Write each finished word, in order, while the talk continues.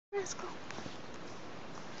Rascal.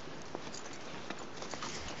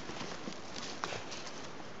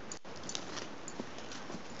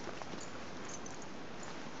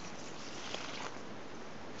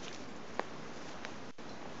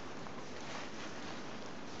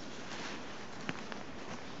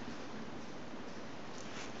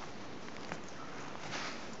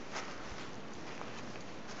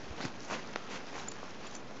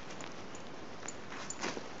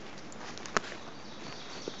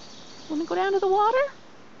 Want to go down to the water?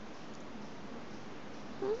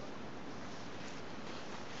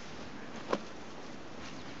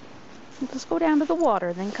 Let's go down to the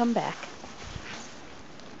water, then come back.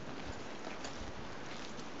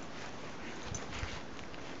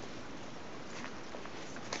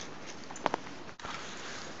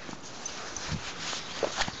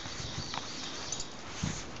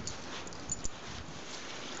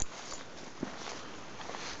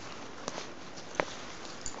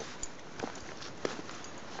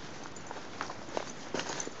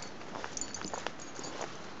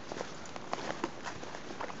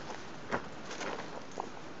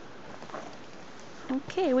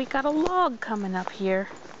 Okay, we got a log coming up here.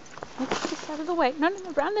 Let's get this out of the way. No, no,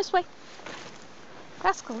 no, round this way.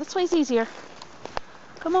 Rascal, this way's easier.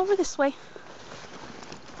 Come over this way.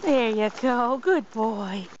 There you go. Good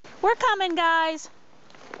boy. We're coming, guys.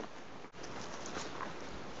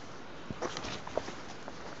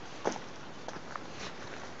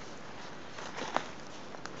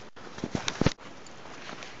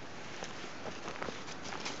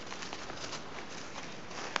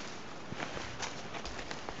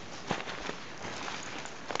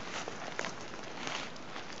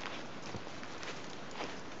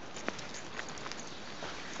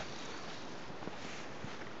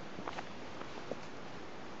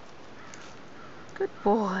 Good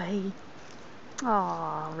boy.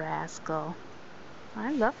 Aw, Rascal.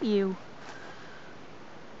 I love you.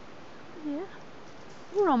 Yeah,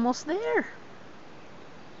 we're almost there.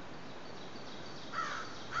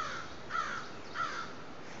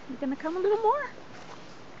 You gonna come a little more?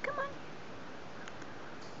 Come on.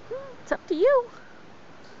 It's up to you.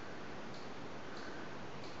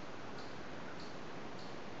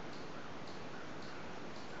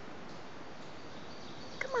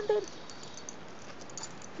 Come on, baby.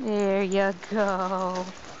 There you go.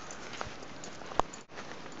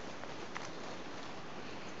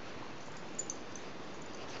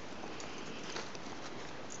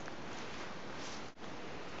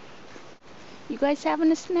 You guys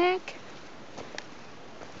having a snack?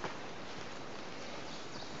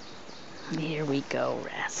 Here we go,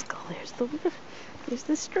 Rascal. There's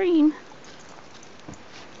the stream.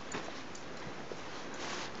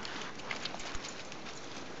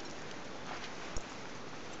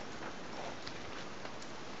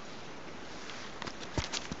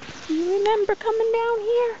 Do you remember coming down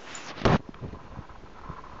here?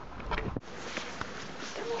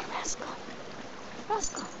 Come here, Rascal.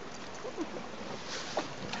 Rascal.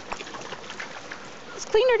 It's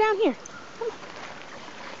cleaner down here. Come on.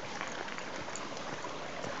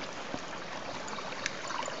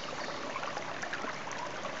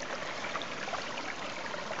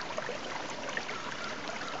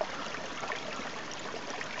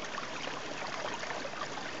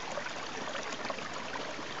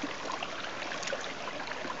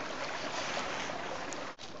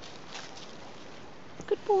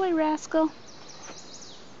 Good boy, Rascal.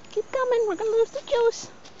 Keep coming. We're going to lose the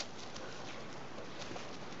juice.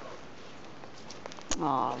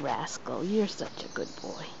 Aw, Rascal, you're such a good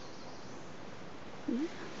boy. Yeah.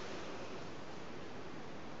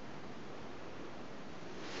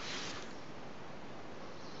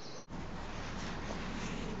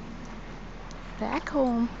 Back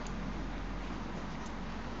home.